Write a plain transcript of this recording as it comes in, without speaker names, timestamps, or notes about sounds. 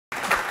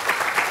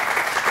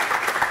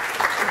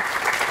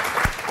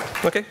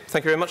Okay,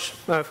 thank you very much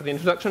for the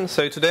introduction.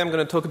 So today I'm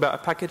going to talk about a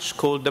package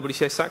called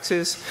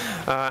WCSAxes,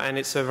 and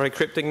it's a very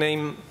cryptic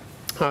name.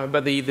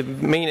 But the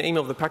main aim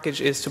of the package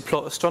is to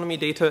plot astronomy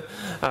data,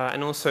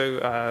 and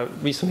also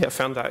recently I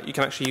found that you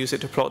can actually use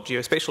it to plot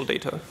geospatial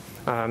data,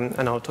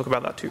 and I'll talk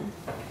about that too.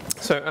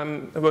 So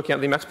I'm working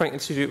at the Max Planck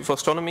Institute for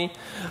Astronomy,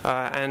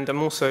 and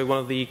I'm also one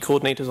of the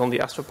coordinators on the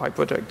SciPy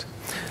project.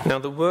 Now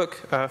the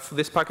work for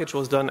this package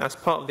was done as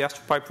part of the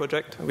SciPy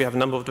project. We have a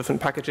number of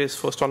different packages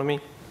for astronomy.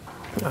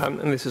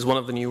 And this is one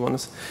of the new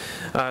ones.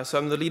 So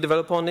I'm the lead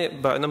developer on it,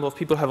 but a number of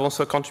people have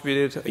also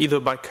contributed either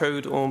by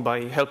code or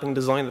by helping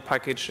design the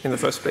package in the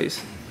first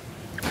place.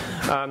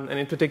 And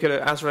in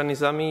particular, Azra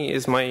Nizami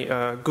is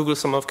my Google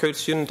Summer of Code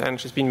student, and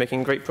she's been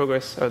making great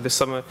progress this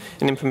summer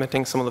in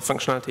implementing some of the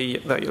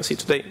functionality that you'll see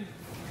today.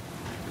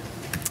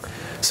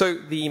 So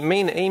the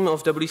main aim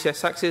of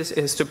WCSAxes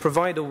is to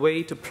provide a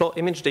way to plot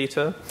image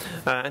data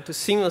and to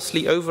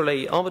seamlessly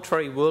overlay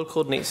arbitrary world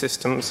coordinate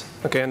systems.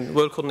 Okay, and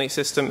world coordinate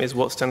system is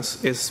what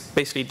is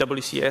basically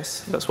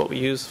WCS. That's what we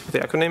use for the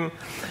acronym.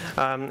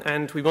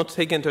 And we want to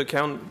take into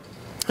account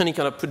any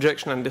kind of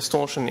projection and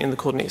distortion in the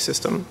coordinate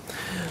system.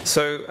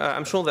 So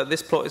I'm sure that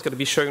this plot is going to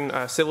be shown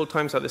several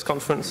times at this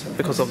conference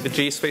because of the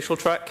Geospatial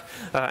track,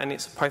 and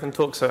it's a Python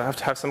talk, so I have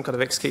to have some kind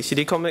of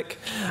XKCD comic.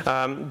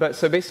 But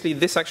so basically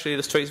this actually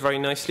illustrates very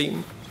nicely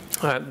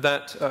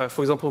that,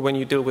 for example, when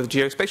you deal with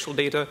geospatial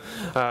data,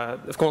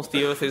 of course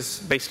the Earth is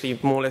basically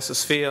more or less a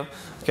sphere.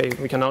 Okay,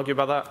 we can argue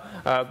about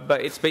that,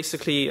 but it's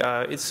basically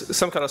it's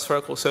some kind of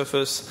spherical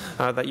surface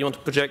that you want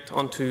to project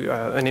onto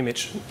an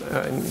image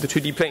in the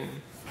 2D plane.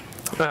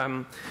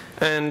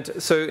 And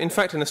so, in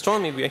fact, in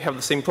astronomy, we have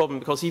the same problem,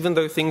 because even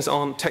though things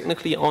aren't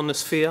technically on a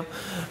sphere,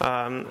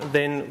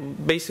 then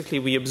basically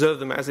we observe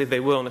them as if they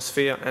were on a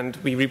sphere, and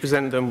we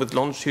represent them with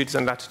longitudes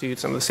and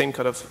latitudes and the same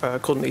kind of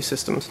coordinate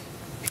systems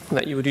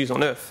that you would use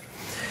on Earth.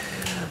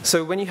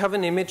 So when you have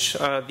an image,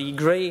 the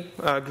gray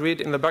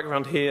grid in the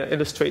background here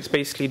illustrates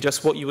basically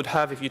just what you would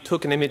have if you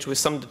took an image with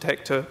some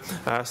detector,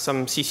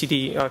 some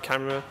CCD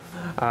camera,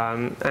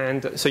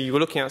 and so you were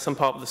looking at some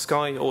part of the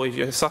sky, or if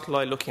you're a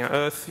satellite looking at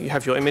Earth, you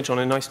have your image on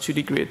a nice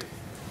 2D grid.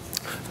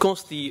 Of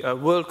course, the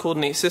world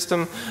coordinate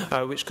system,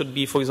 which could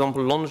be, for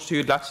example,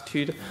 longitude,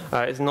 latitude,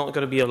 is not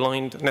going to be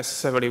aligned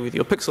necessarily with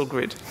your pixel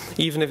grid.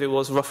 Even if it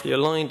was roughly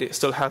aligned, it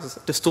still has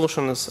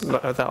distortions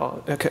that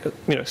are,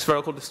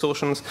 spherical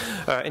distortions,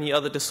 any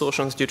other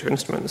distortions due to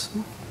instruments.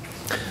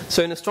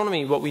 So in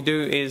astronomy, what we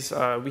do is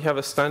we have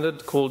a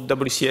standard called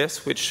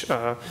WCS, which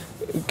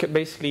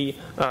basically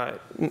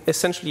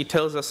essentially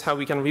tells us how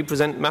we can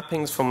represent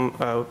mappings from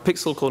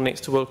pixel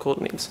coordinates to world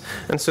coordinates.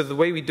 And so the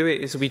way we do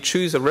it is we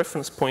choose a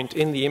reference point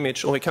in the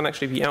image, or it can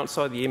actually be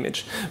outside the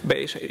image, but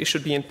it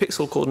should be in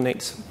pixel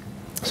coordinates.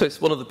 So it's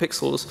one of the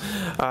pixels,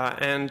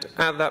 and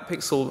at that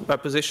pixel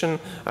position,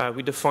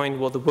 we define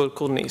what the world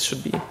coordinates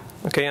should be.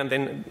 Okay, and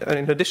then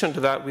in addition to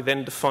that, we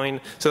then define,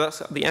 so that's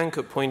the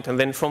anchor point, and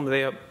then from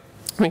there,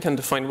 we can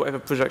define whatever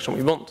projection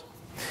we want.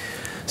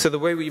 So the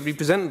way we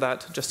represent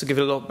that, just to give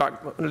a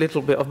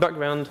little bit of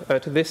background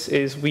to this,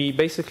 is we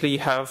basically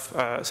have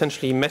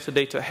essentially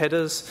metadata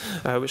headers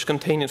which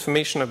contain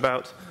information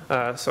about,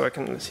 so I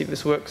can see if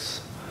this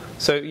works.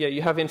 So yeah,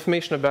 you have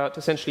information about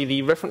essentially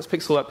the reference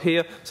pixel up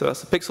here, so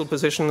that's the pixel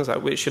positions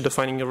at which you're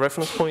defining your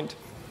reference point.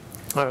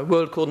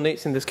 World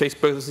coordinates, in this case,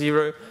 both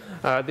 0.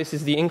 This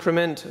is the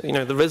increment,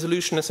 the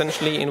resolution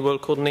essentially in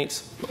world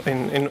coordinates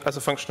as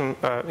a function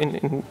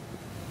in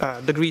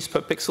degrees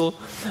per pixel.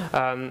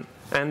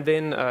 And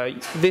then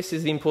this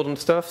is the important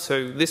stuff.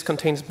 So this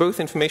contains both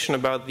information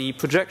about the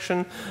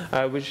projection,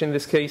 which in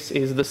this case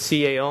is the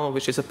CAR,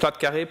 which is a plat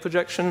carré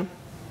projection.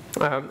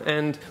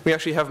 And we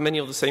actually have many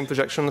of the same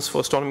projections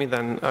for astronomy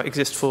than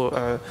exist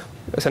for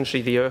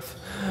essentially the Earth.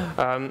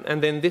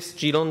 And then this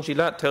glon,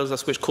 glat tells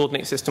us which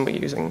coordinate system we're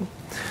using.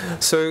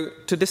 So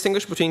to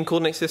distinguish between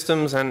coordinate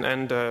systems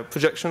and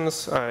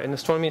projections in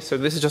astronomy, so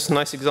this is just a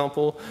nice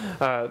example.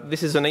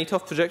 This is an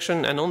ATOF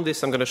projection, and on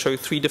this I'm going to show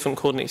 3 different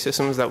coordinate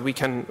systems that we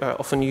can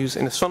often use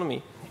in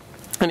astronomy.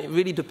 And it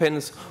really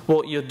depends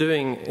what you're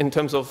doing in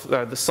terms of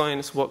the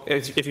science,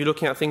 if you're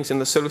looking at things in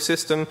the solar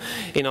system,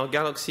 in our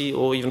galaxy,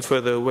 or even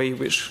further away,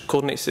 which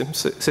coordinate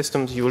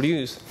systems you will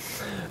use.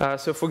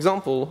 So for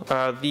example,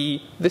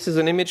 this is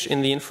an image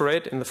in the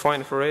infrared, in the far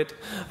infrared,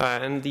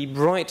 and the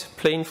bright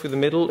plane through the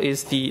middle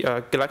is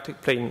the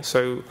galactic plane.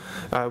 So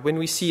when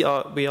we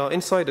are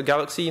inside a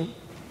galaxy,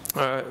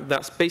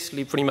 that's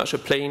basically pretty much a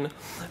plane,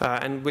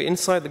 and we're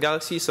inside the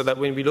galaxy, so that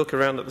when we look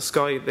around at the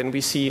sky, then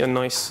we see a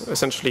nice,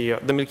 essentially,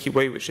 the Milky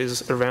Way, which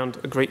is around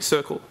a great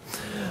circle.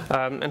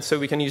 And so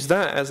we can use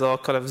that as our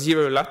kind of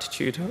 0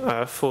 latitude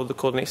for the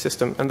coordinate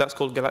system, and that's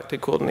called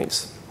galactic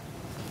coordinates.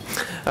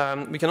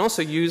 We can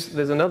also use,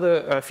 there's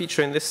another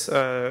feature in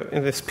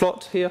this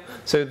plot here,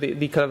 so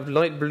the kind of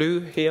light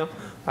blue here,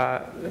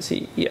 let's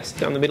see, yes,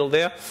 down the middle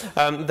there,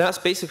 that's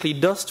basically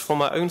dust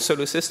from our own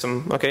solar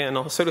system, okay, and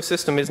our solar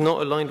system is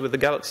not aligned with the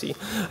galaxy.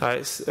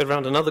 It's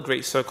around another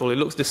great circle. It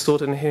looks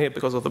distorted in here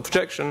because of the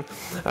projection,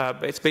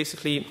 but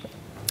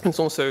it's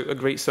also a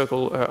great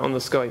circle on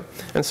the sky.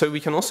 And so we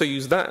can also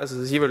use that as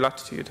a 0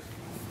 latitude.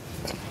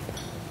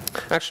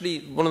 Actually,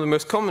 one of the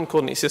most common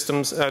coordinate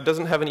systems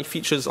doesn't have any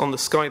features on the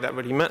sky that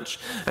really match,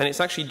 and it's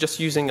actually just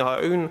using our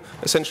own,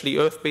 essentially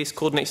Earth-based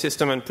coordinate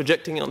system and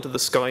projecting it onto the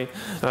sky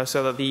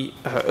so that the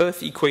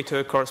Earth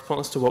equator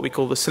corresponds to what we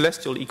call the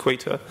celestial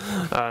equator,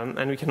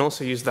 and we can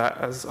also use that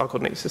as our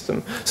coordinate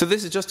system. So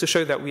this is just to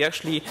show that we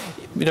actually,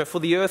 for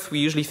the Earth, we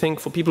usually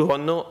think, for people who are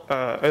not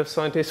Earth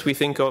scientists, we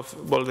think of,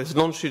 well, there's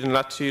longitude and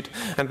latitude,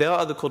 and there are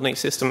other coordinate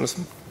systems.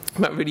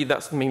 But really,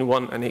 that's the main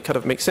one, and it kind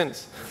of makes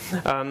sense.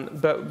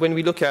 But when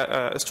we look at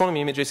astronomy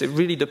images, it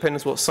really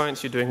depends what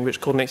science you're doing, which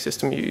coordinate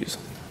system you use.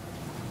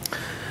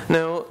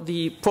 Now,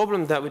 the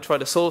problem that we try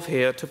to solve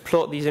here to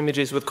plot these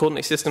images with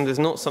coordinate systems is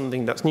not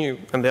something that's new,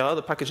 and there are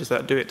other packages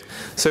that do it.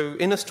 So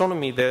in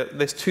astronomy,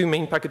 there's two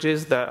main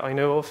packages that I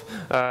know of.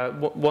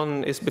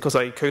 One is because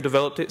I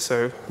co-developed it,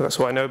 so that's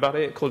why I know about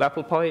it, called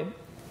ApplePy.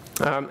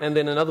 And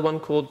then another one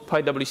called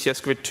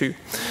PyWCS Grid 2.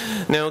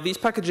 Now, these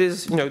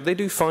packages, they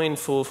do fine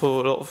for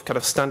a lot of kind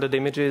of standard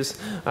images.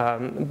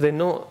 They're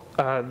not.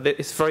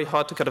 It's very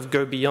hard to kind of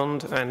go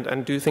beyond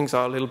and do things that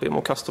are a little bit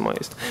more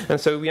customized. And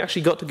so we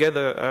actually got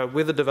together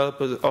with the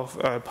developers of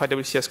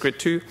PyWCS Grid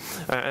 2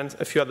 and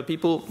a few other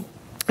people.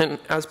 And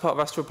as part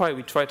of AstroPy,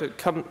 we tried to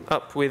come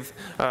up with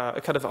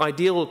a kind of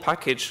ideal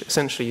package,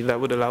 essentially, that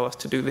would allow us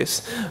to do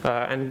this.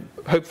 And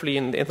hopefully,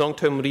 in the long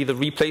term, would either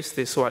replace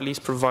this or at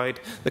least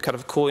provide the kind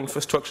of core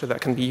infrastructure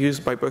that can be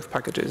used by both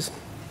packages.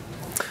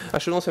 I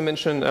should also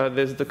mention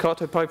there's the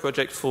CartoPy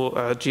project for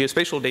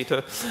geospatial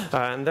data,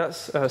 and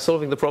that's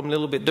solving the problem a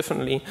little bit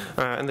differently.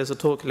 And there's a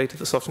talk later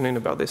this afternoon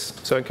about this,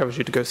 so I encourage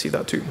you to go see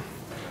that too.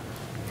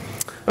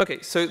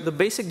 Okay, so the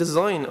basic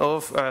design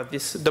of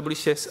this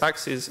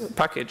WCSAxes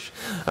package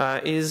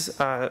is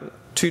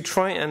to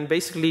try and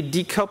basically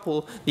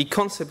decouple the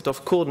concept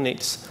of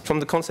coordinates from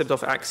the concept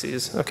of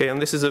axes. Okay,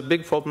 and this is a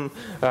big problem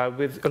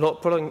with a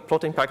lot of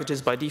plotting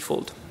packages by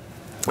default.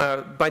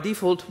 By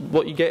default,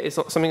 what you get is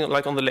something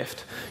like on the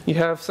left. You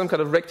have some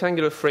kind of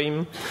rectangular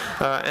frame,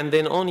 and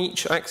then on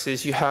each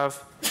axis you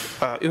have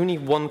only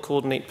one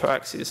coordinate per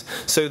axis.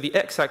 So the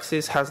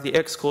x-axis has the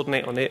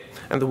x-coordinate on it,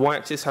 and the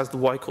y-axis has the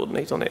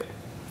y-coordinate on it.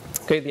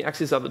 Okay, the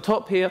axis at the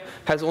top here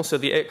has also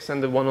the x,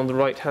 and the one on the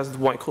right has the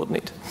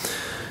y-coordinate.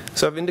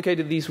 So I've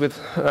indicated these with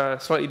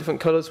slightly different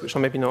colors, which are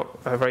maybe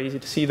not very easy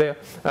to see there.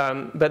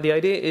 But the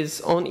idea is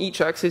on each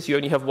axis you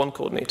only have one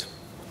coordinate.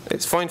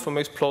 It's fine for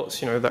most plots,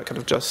 that kind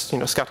of just,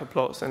 scatter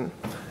plots and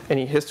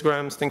any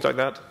histograms, things like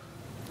that.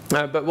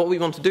 But what we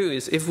want to do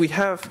is, if we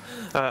have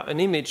an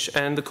image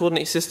and the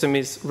coordinate system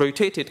is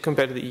rotated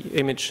compared to the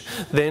image,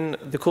 then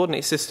the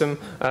coordinate system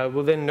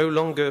will then no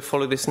longer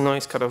follow this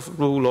nice kind of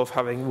rule of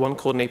having one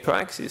coordinate per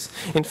axis.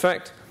 In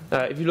fact,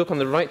 if you look on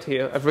the right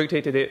here, I've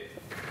rotated it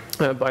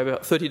by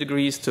about 30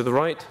 degrees to the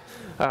right,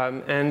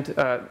 and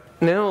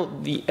now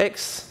the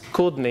x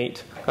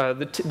coordinate,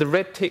 the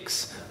red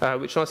ticks,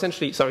 which are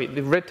essentially,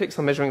 the red ticks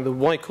are measuring the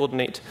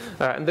y-coordinate,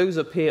 and those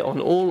appear on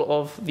all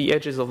of the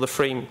edges of the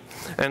frame.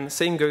 And the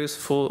same goes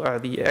for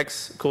the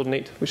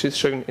x-coordinate, which is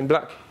shown in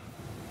black.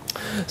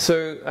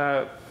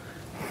 So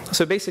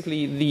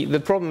basically, the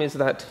problem is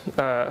that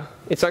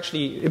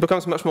it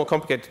becomes much more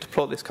complicated to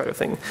plot this kind of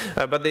thing.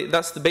 But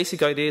that's the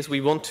basic idea, is we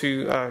want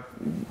to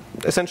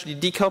essentially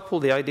decouple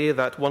the idea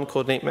that one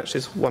coordinate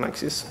matches one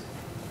axis.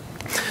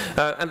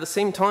 At the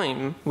same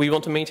time, we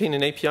want to maintain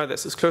an API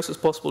that's as close as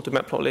possible to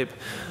Matplotlib,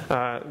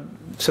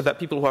 so that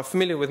people who are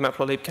familiar with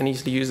Matplotlib can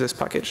easily use this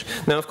package.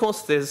 Now, of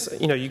course,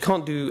 you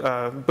can't do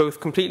both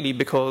completely,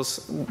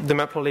 because the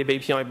Matplotlib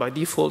API by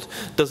default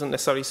doesn't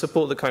necessarily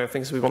support the kind of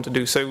things we want to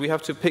do. So we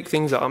have to pick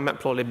things that are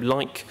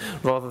Matplotlib-like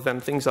rather than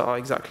things that are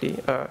exactly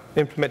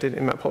implemented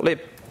in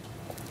Matplotlib.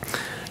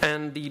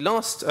 And the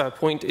last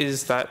point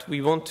is that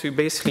we want to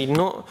basically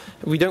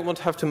we don't want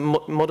to have to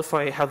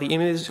modify how the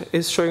image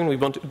is shown. We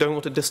don't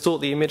want to distort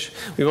the image.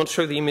 We want to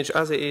show the image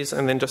as it is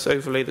and then just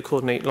overlay the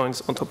coordinate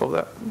lines on top of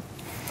that.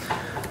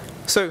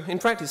 So in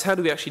practice, how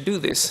do we actually do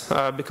this?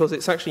 Because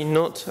it's actually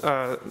not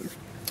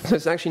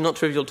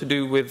trivial to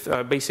do with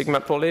basic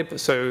Matplotlib.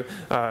 So,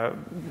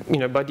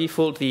 by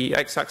default, the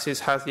x-axis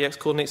has the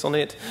x-coordinates on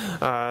it.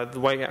 The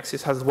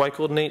y-axis has the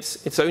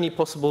y-coordinates. It's only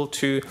possible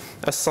to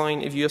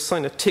assign, if you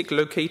assign a tick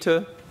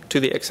locator to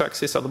the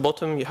x-axis at the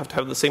bottom, you have to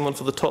have the same one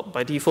for the top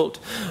by default.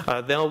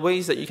 There are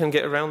ways that you can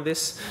get around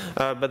this,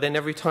 but then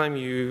every time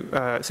you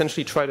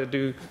essentially try to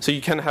do, so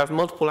you can have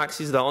multiple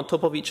axes that are on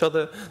top of each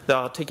other, that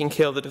are taking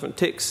care of the different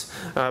ticks,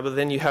 but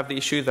then you have the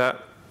issue that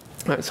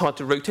it's hard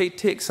to rotate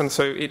ticks, and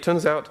so it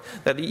turns out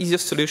that the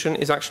easiest solution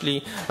is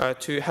actually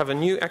to have a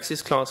new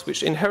axis class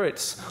which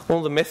inherits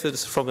all the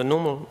methods from the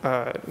normal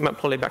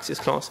Matplotlib axis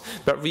class,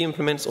 but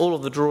re-implements all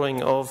of the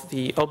drawing of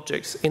the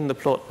objects in the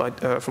plot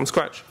from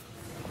scratch,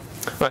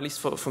 or at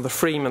least from the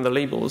frame and the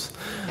labels.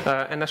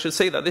 And I should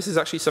say that this is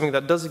actually something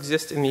that does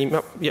exist in the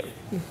map. Yeah.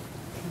 Can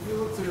you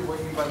look through what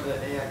you mean by the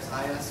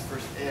AXIS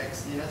versus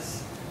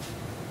AXES?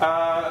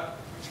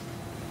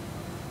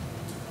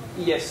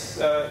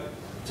 Yes.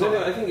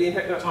 I think any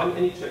check,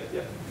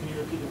 yeah. Can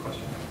you repeat the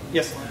question?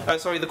 Yes.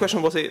 Sorry, the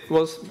question was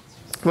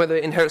whether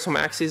it inherits from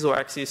axis or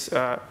axis.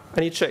 I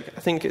need to check.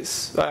 I think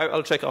it's.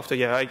 I'll check after.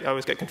 Yeah, I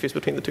always get confused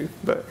between the two.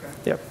 But okay.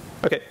 yeah,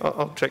 okay,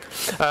 I'll check.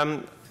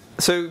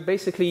 So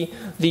basically,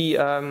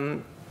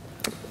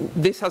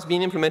 this has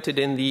been implemented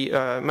in the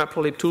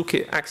Matplotlib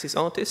toolkit Axis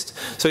Artist.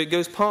 So it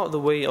goes part of the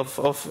way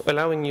of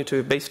allowing you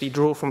to basically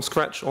draw from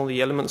scratch all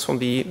the elements from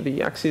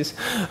the axis.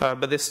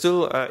 But there's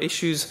still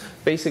issues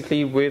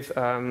basically with,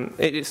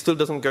 it still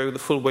doesn't go the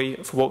full way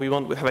for what we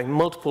want with having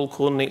multiple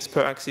coordinates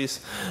per axis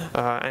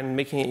and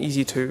making it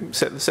easy to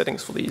set the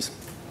settings for these.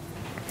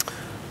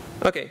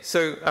 Okay,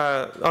 so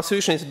our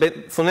solution is,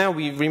 for now,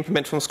 we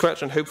re-implement from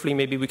scratch, and hopefully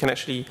maybe we can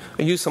actually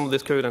use some of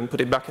this code and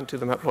put it back into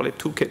the Matplotlib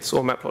toolkits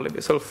or Matplotlib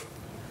itself.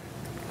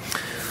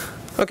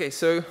 Okay,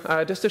 so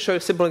just to show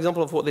a simple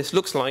example of what this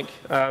looks like,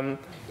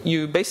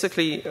 you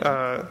basically,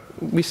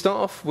 we start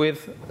off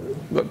with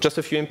just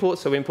a few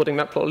imports. So we're importing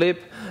Matplotlib.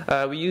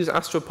 We use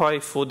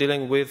SciPy for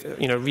dealing with,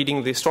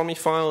 reading the astronomy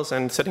files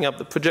and setting up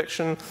the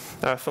projection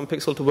from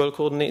pixel to world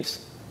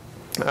coordinates.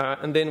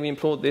 And then we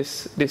import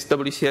this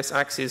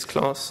WCSAxes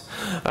class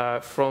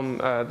from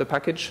the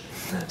package.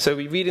 So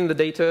we read in the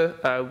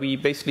data, we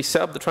basically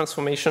set up the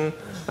transformation,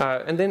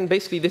 and then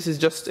basically this is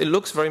just, it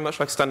looks very much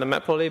like standard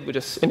Matplotlib. We're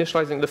just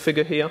initializing the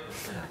figure here,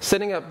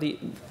 setting up the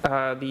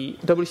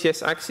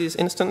WCSAxes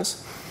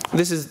instance.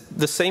 This is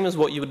the same as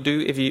what you would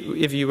do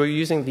if you were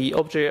using the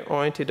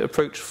object-oriented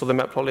approach for the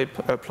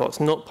Matplotlib plots,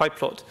 not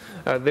PyPlot.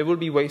 There will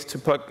be ways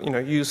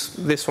to use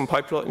this from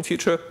PyPlot in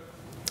future,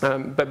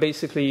 but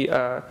basically,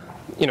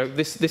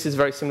 this is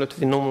very similar to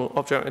the normal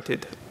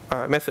object-oriented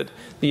method.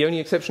 The only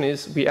exception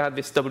is we add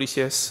this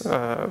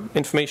WCS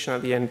information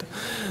at the end.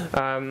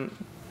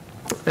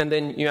 And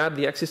then you add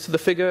the axis to the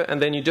figure,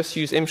 and then you just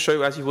use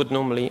imshow as you would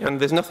normally. And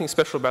there's nothing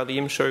special about the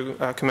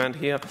imshow command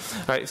here.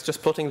 It's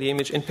just plotting the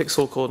image in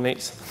pixel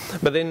coordinates.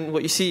 But then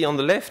what you see on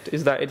the left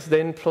is that it's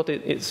then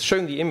plotted, it's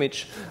shown the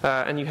image,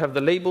 and you have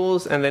the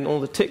labels and then all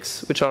the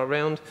ticks which are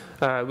around,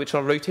 which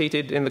are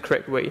rotated in the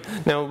correct way.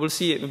 Now we'll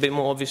see it a bit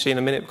more obviously in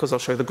a minute because I'll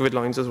show the grid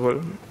lines as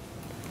well.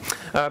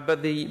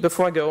 But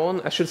before I go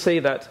on, I should say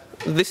that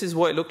this is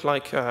what it looked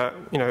like a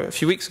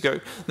few weeks ago.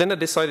 Then I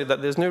decided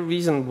that there's no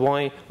reason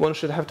why one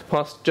should have to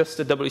pass just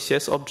a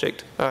WCS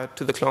object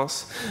to the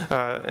class,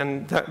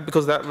 and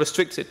because that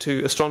restricts it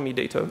to astronomy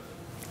data.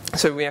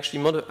 So we actually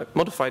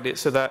modified it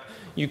so that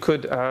you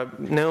could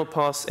now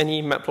pass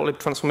any Matplotlib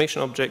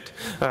transformation object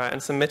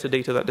and some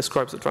metadata that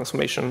describes the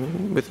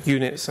transformation with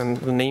units and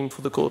the name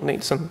for the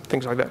coordinates and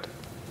things like that.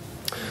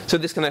 So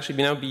this can actually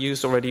now be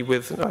used already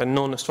with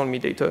non-astronomy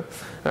data,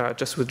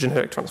 just with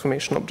generic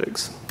transformation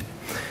objects.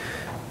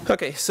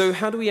 Okay, so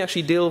how do we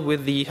actually deal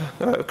with the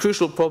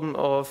crucial problem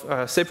of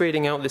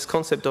separating out this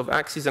concept of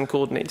axes and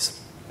coordinates?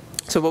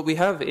 So what we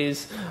have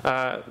is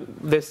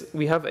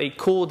we have a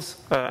chords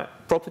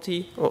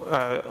property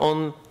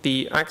on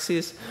the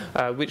axis,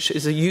 which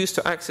is used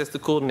to access the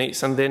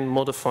coordinates and then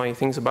modify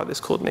things about this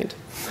coordinate.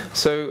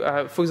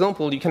 So, for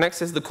example, you can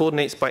access the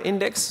coordinates by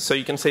index. So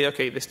you can say,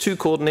 okay, there's two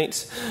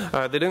coordinates.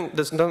 There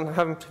don't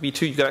have to be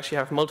two. You can actually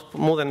have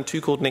more than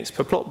two coordinates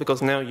per plot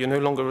because now you're no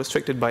longer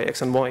restricted by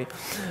x and y.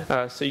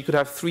 So you could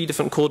have 3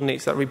 different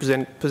coordinates that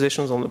represent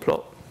positions on the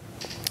plot.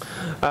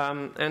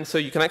 And so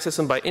you can access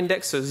them by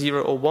index, so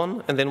 0 or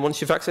 1, and then once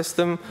you've accessed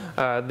them,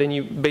 then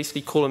you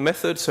basically call a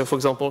method. So, for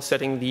example,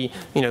 setting the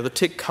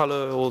tick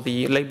color or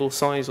the label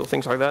size or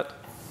things like that.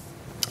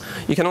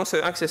 You can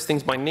also access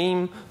things by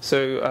name.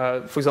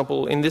 So, for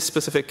example, in this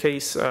specific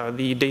case,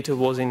 the data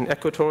was in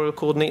equatorial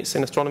coordinates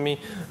in astronomy,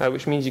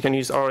 which means you can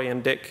use RA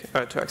and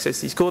DEC to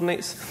access these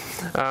coordinates.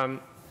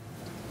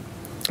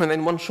 And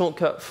then one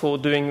shortcut for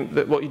doing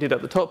what you did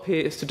at the top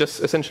here is to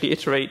just essentially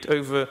iterate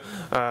over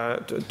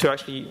to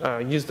actually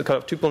use the kind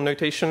of tuple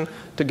notation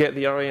to get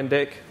the RA and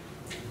DEC,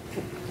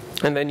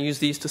 and then use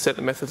these to set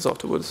the methods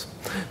afterwards.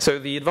 So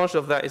the advantage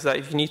of that is that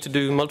if you need to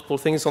do multiple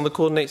things on the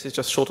coordinates, it's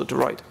just shorter to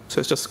write. So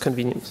it's just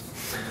convenience.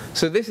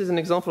 So this is an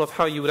example of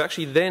how you would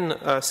actually then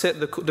set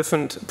the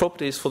different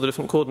properties for the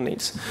different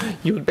coordinates.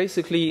 You would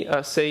basically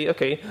say,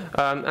 okay,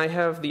 I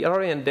have the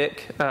RA and DEC,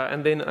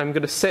 and then I'm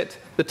going to set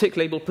the tick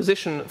label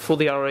position for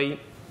the RA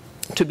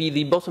to be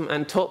the bottom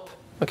and top,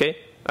 okay,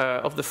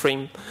 of the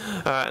frame.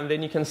 And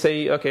then you can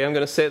say, okay, I'm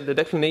going to set the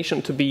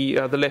declination to be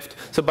the left.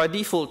 So by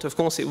default, of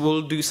course, it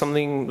will do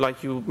something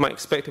like you might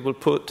expect. It will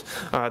put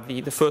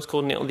the first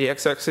coordinate on the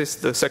x-axis,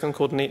 the second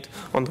coordinate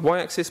on the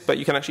y-axis, but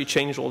you can actually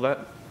change all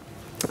that.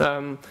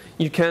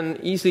 You can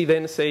easily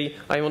then say,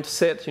 I want to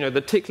set the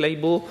tick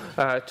label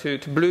to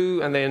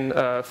blue, and then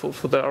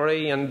for the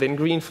array, and then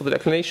green for the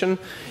declination.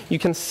 You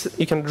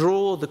can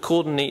draw the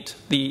coordinate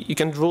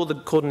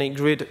coordinate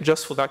grid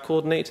just for that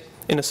coordinate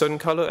in a certain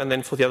color, and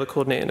then for the other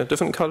coordinate in a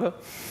different color.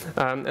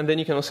 And then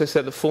you can also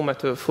set the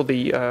formatter for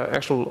the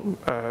actual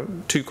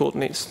 2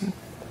 coordinates.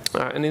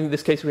 And in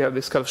this case, we have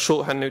this kind of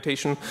shorthand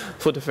notation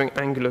for different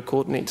angular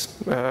coordinates.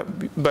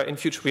 But in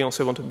future, we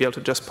also want to be able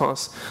to just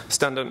pass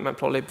standard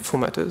Matplotlib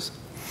formatters.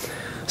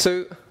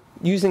 So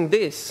using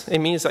this, it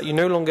means that you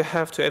no longer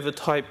have to ever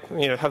type,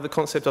 have the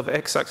concept of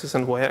x-axis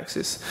and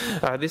y-axis.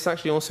 This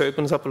actually also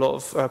opens up a lot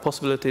of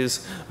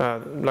possibilities.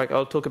 Like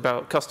I'll talk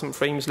about custom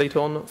frames later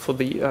on for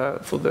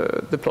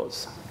the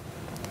plots.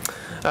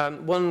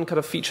 One kind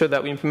of feature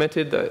that we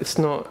implemented that it's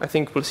not, I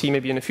think we'll see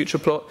maybe in a future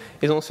plot,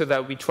 is also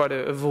that we try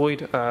to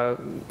avoid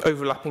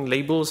overlapping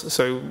labels.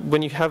 So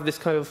when you have this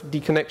kind of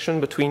deconnection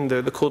between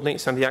the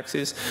coordinates and the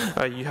axes,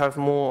 you have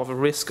more of a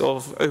risk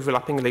of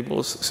overlapping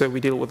labels. So we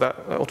deal with that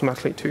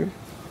automatically too.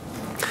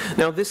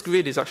 Now this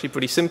grid is actually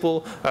pretty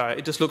simple.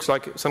 It just looks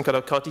like some kind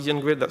of Cartesian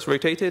grid that's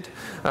rotated.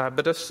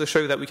 But just to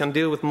show that we can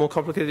deal with more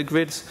complicated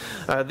grids,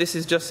 this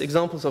is just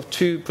examples of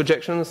two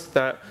projections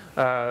that,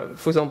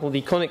 for example,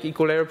 the conic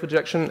equal layer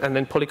projection and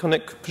then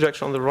polyconic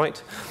projection on the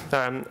right.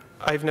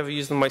 I've never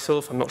used them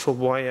myself. I'm not sure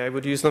why I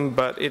would use them,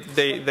 but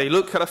they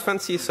look kind of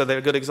fancy, so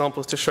they're good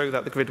examples to show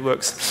that the grid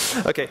works.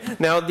 Okay,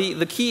 now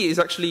the key is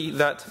actually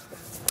that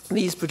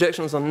these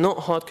projections are not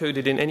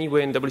hard-coded in any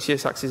way in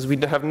WCSAxes. We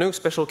have no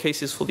special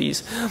cases for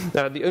these.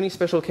 The only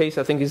special case,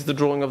 I think, is the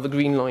drawing of the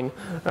green line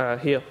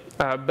here.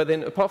 But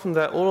then, apart from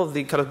that, all of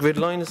the kind of grid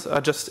lines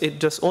are it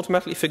just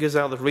automatically figures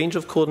out the range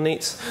of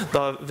coordinates that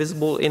are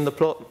visible in the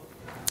plot.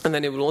 And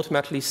then it will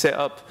automatically set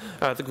up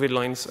the grid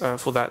lines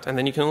for that. And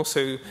then you can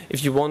also,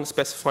 if you want,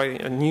 specify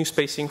a new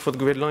spacing for the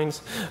grid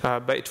lines,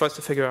 but it tries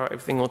to figure out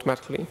everything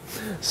automatically.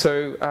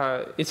 So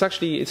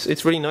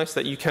it's really nice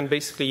that you can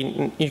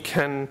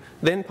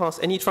then pass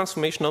any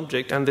transformation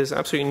object, and there's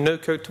absolutely no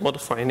code to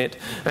modify in it,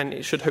 and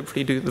it should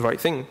hopefully do the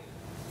right thing.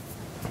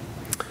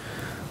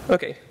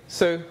 Okay,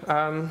 so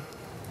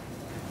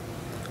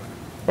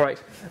all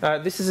right.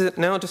 This is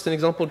now just an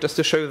example just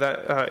to show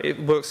that it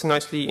works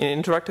nicely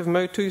in interactive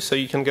mode too. So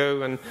you can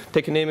go and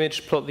take an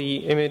image, plot the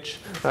image,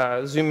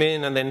 zoom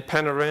in, and then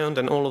pan around,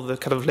 and all of the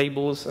kind of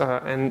labels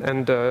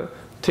and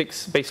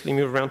ticks basically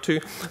move around too.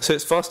 So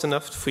it's fast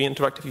enough for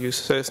interactive use.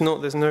 So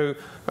there's no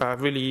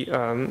really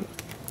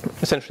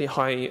essentially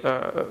high,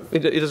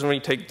 it doesn't really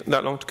take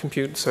that long to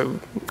compute, so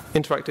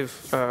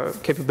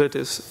interactive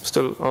capabilities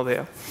still are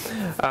there.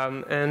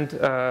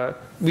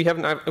 We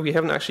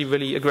haven't actually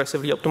really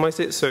aggressively optimized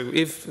it, so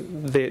if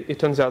it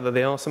turns out that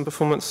there are some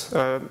performance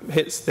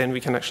hits, then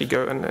we can actually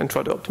go and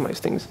try to optimize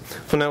things.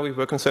 For now, we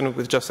were concerned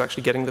with just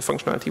actually getting the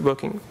functionality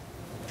working.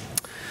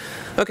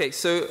 Okay,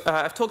 so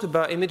I've talked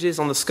about images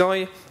on the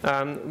sky.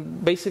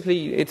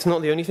 Basically, it's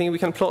not the only thing we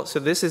can plot. So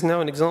this is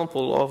now an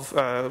example of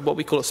what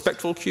we call a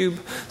spectral cube.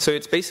 So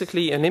it's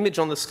basically an image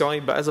on the sky,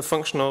 but as a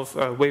function of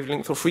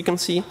wavelength or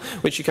frequency,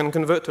 which you can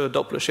convert to a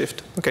Doppler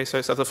shift. Okay, so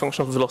it's as a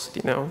function of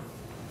velocity now.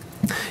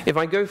 If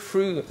I go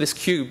through this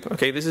cube,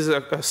 okay, this is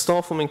a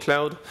star-forming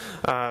cloud.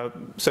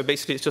 So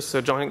basically, it's just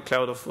a giant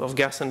cloud of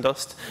gas and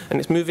dust,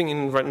 and it's moving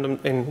in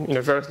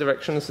various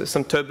directions. There's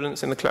some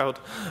turbulence in the cloud,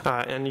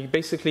 and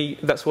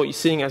that's what you're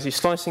seeing as you're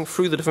slicing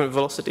through the different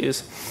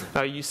velocities.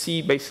 You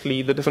see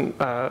basically the different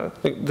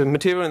the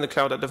material in the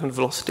cloud at different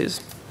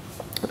velocities.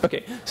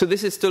 Okay, so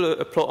this is still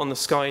a plot on the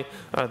sky.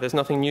 There's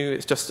nothing new.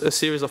 It's just a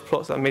series of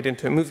plots that are made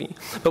into a movie.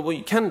 But what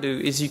you can do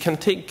is you can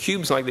take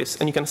cubes like this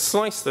and you can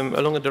slice them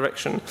along a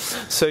direction.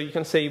 So you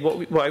can say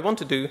what I want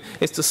to do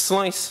is to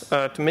slice,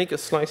 to make a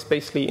slice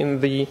basically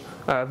in the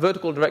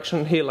vertical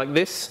direction here like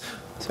this.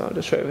 So I'll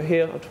just show over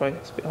here. I'll try,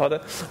 it's a bit harder.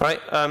 All right,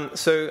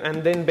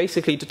 and then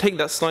basically to take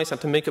that slice and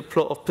to make a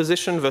plot of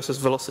position versus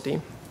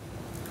velocity.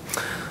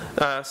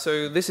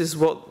 So this is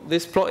what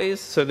this plot is.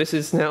 So this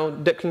is now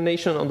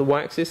declination on the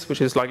y-axis, which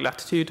is like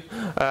latitude,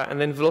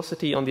 and then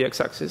velocity on the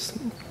x-axis.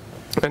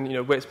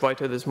 And where it's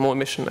brighter, there's more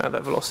emission at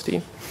that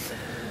velocity.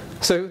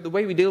 So the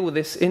way we deal with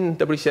this in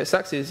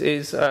WCSAxes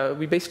is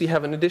we basically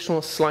have an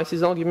additional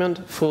slices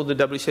argument for the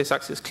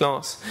WCSAxes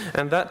class.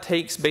 And that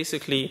takes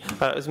basically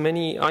as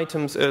many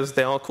items as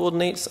there are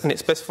coordinates, and it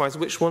specifies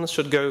which ones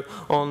should go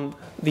on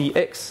the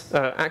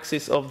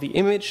x-axis of the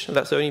image.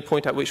 That's the only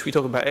point at which we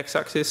talk about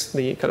x-axis,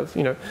 the kind of,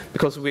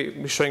 because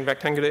we're showing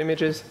rectangular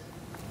images.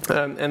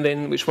 And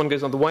then which one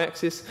goes on the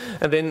y-axis,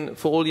 and then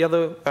for all the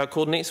other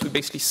coordinates, we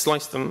basically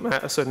slice them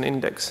at a certain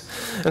index.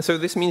 And so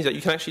this means that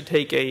you can actually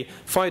take a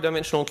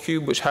 5-dimensional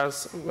cube which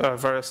has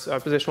various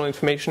positional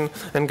information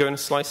and go and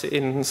slice it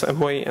in some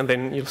way, and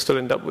then you'll still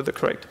end up with the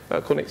correct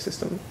coordinate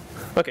system.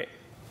 Okay.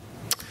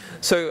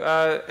 So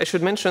I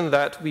should mention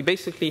that we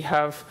basically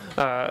have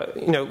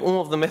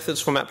all of the methods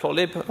from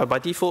matplotlib by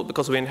default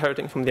because we're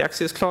inheriting from the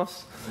axes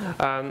class.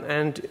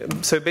 And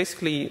so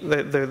basically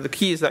the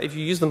key is that if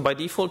you use them by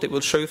default, it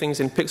will show things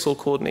in pixel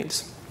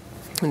coordinates.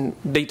 And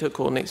data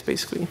coordinates,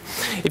 basically.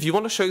 If you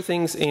want to show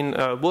things in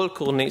world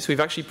coordinates,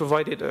 we've actually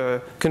provided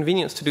a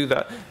convenience to do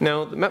that.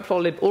 Now, the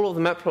matplotlib, all of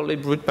the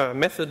matplotlib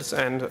methods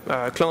and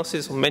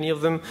classes, or many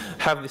of them,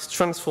 have this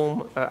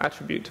transform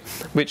attribute,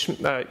 which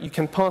you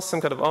can pass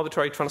some kind of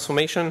arbitrary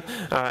transformation,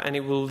 and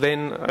it will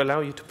then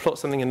allow you to plot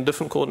something in a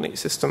different coordinate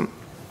system.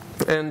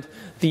 And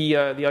the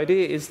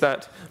idea is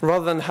that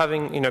rather than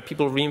having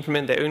people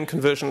re-implement their own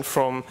conversion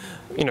from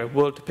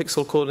world to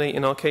pixel coordinate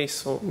in our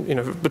case, or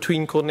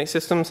between coordinate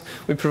systems,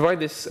 we provide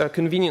this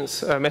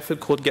convenience method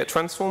called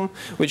getTransform,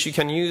 which you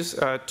can use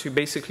to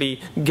basically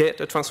get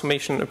a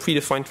transformation, a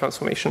predefined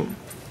transformation.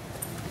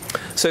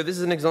 So this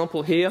is an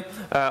example here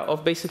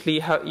of basically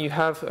how you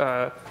have,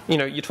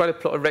 you try to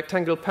plot a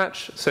rectangular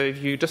patch. So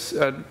if you just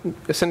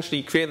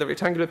essentially create the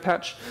rectangular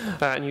patch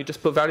and you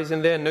just put values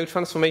in there, no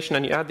transformation,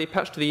 and you add the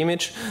patch to the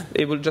image,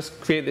 it will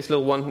just create this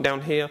little one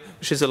down here,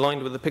 which is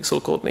aligned with the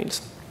pixel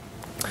coordinates.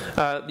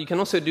 You can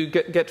also do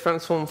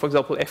getTransform, for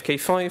example,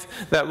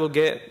 FK5. That will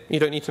you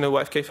don't need to know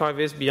what FK5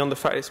 is beyond the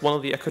fact it's one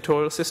of the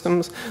equatorial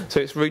systems. So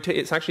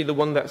it's actually the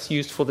one that's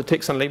used for the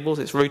ticks and labels.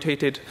 It's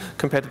rotated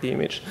compared to the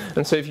image.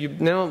 And so if you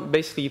now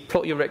basically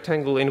plot your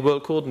rectangle in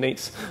world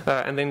coordinates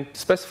and then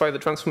specify the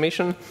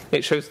transformation,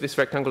 it shows this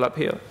rectangle up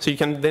here. So you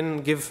can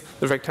then give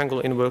the rectangle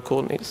in world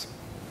coordinates.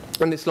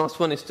 And this last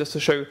one is just to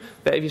show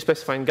that if you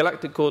specify in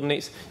galactic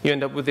coordinates, you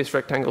end up with this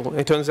rectangle.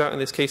 It turns out in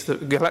this case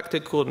that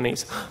galactic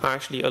coordinates are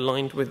actually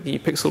aligned with the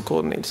pixel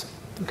coordinates.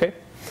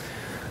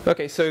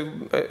 Okay, so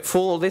for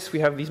all this, we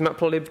have these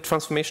matplotlib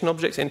transformation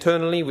objects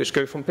internally, which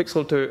go from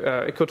pixel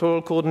to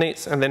equatorial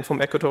coordinates, and then from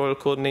equatorial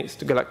coordinates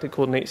to galactic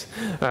coordinates.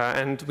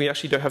 And we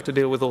actually don't have to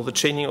deal with all the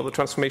chaining of the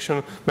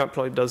transformation.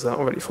 Matplotlib does that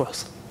already for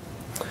us.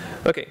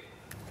 Okay.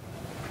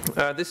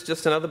 This is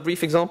just another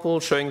brief example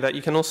showing that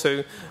you can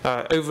also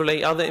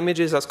overlay other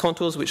images as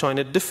contours which are in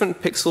a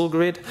different pixel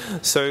grid.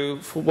 So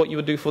what you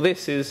would do for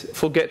this is,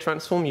 for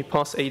getTransform, you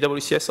pass a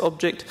WCS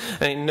object,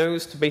 and it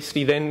knows to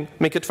basically then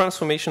make a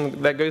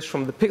transformation that goes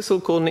from the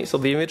pixel coordinates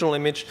of the original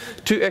image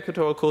to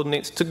equatorial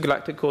coordinates to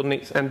galactic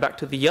coordinates and back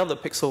to the other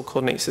pixel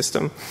coordinate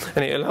system.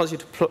 And it allows you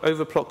to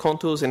overplot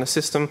contours in a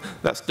system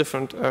that's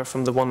different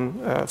from the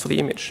one for the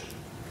image.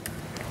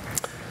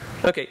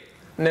 Okay,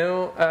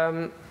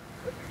 now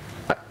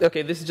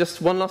this is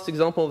just one last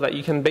example that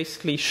you can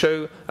basically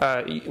show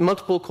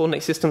multiple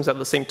coordinate systems at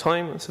the same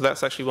time. So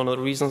that's actually one of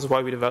the reasons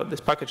why we developed this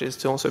package, is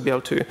to also be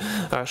able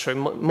to show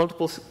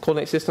multiple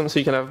coordinate systems. So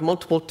you can have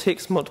multiple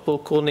ticks, multiple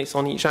coordinates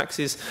on each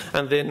axis,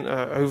 and then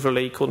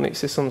overlay coordinate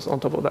systems on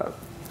top of that.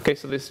 Okay,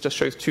 so this just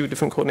shows two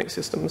different coordinate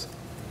systems.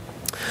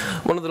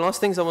 One of the last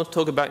things I want to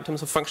talk about in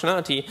terms of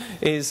functionality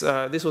is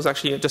this was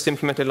actually just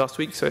implemented last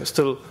week, so it's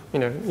still,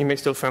 you may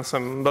still find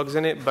some bugs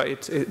in it,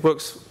 but it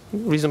works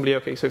reasonably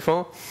okay so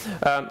far,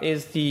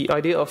 is the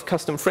idea of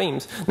custom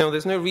frames. Now,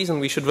 there's no reason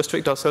we should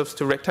restrict ourselves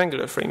to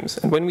rectangular frames.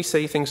 And when we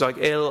say things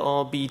like L,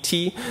 R, B,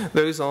 T,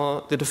 those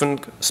are the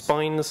different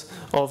spines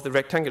of the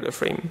rectangular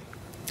frame.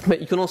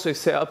 But you can also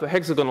set up a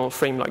hexagonal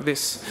frame like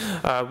this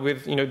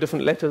with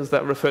different letters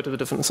that refer to the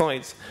different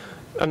sides.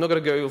 I'm not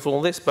going to go over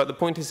all this, but the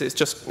point is it's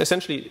just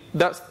essentially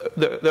that's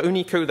the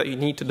only code that you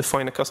need to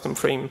define a custom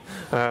frame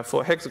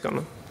for a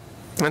hexagon.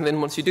 And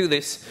then once you do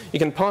this, you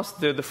can pass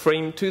the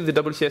frame to the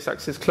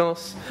WCSAxes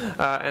class,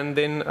 and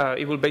then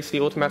it will basically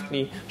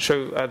automatically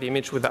show the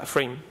image with that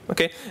frame.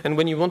 Okay? And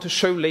when you want to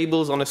show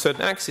labels on a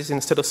certain axis,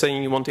 instead of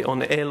saying you want it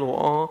on L or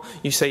R,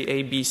 you say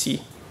A, B,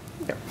 C.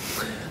 Yeah.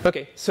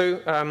 Okay,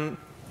 so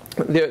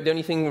the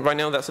only thing right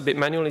now that's a bit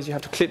manual is you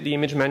have to clip the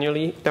image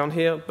manually down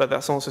here, but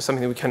that's also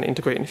something that we can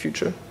integrate in the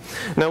future.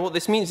 Now what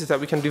this means is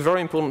that we can do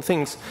very important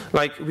things,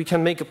 like we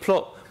can make a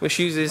plot which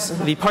uses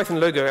the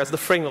Python logo as the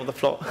frame of the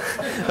plot.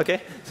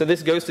 Okay? So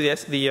this goes to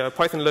the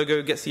Python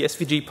logo, gets the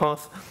SVG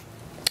path,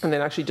 and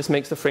then actually just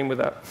makes the frame with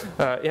that.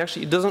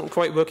 It doesn't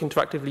quite work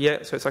interactively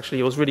yet, so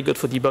it was really good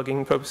for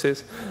debugging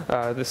purposes.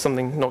 There's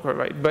something not quite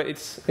right, but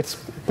it's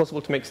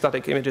possible to make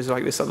static images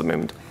like this at the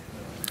moment.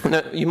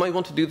 Now, you might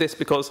want to do this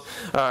because,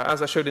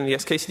 as I showed in the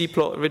SKCD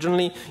plot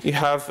originally, you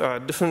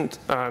have different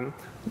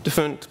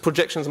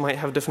projections might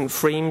have different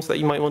frames that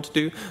you might want to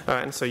do,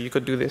 and so you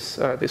could do this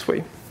this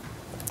way.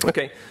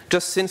 Okay,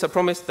 just since I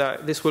promised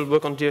that this will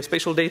work on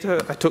geospatial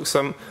data, I took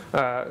some,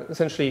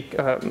 essentially,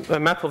 a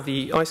map of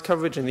the ice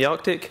coverage in the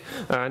Arctic,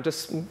 and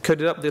just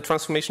coded up the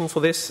transformation for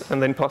this,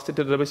 and then passed it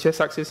to the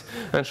WCSAxes,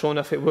 and sure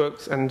enough it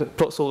works, and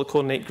plots all the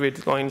coordinate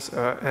grid lines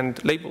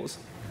and labels.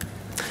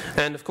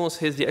 And of course,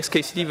 here's the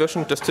XKCD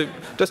version, just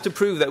to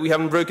prove that we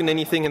haven't broken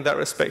anything in that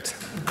respect.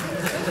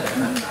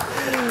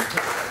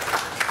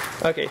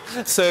 Okay,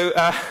 so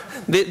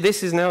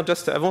this is now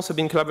just, I've also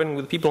been collaborating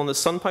with people on the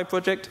SciPy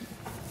project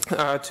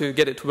to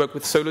get it to work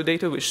with solar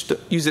data, which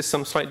uses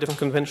some slightly different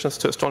conventions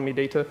to astronomy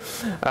data.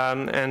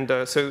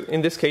 So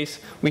in this case,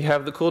 we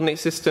have the coordinate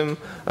system.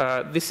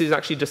 This is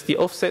actually just the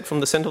offset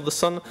from the center of the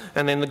sun,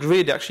 and then the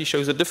grid actually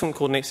shows a different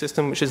coordinate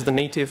system, which is the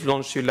native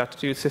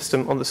longitude-latitude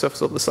system on the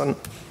surface of the sun.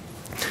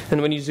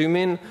 And when you zoom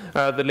in,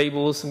 the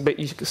labels,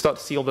 you start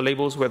to see all the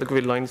labels where the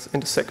grid lines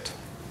intersect.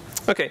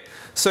 Okay,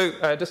 so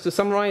just to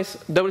summarize,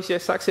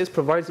 WCSAxes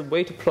provides a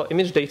way to plot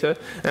image data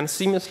and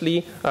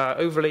seamlessly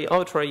overlay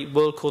arbitrary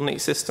world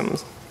coordinate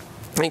systems.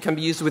 It can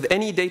be used with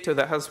any data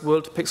that has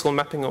world to pixel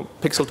mapping or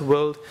pixel to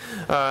world,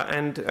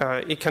 and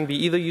it can be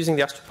either using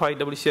the AstroPy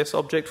WCS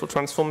object for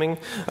transforming,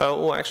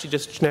 or actually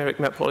just generic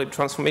matplotlib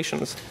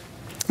transformations.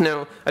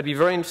 Now, I'd be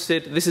very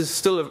interested, this is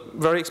still a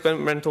very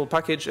experimental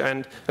package,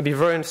 and I'd be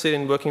very interested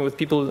in working with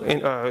people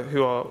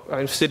who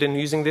are interested in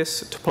using this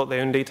to plot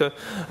their own data.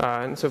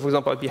 And so, for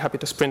example, I'd be happy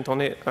to sprint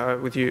on it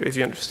with you if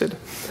you're interested.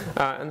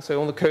 And so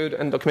all the code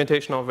and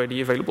documentation are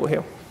already available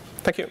here.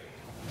 Thank you.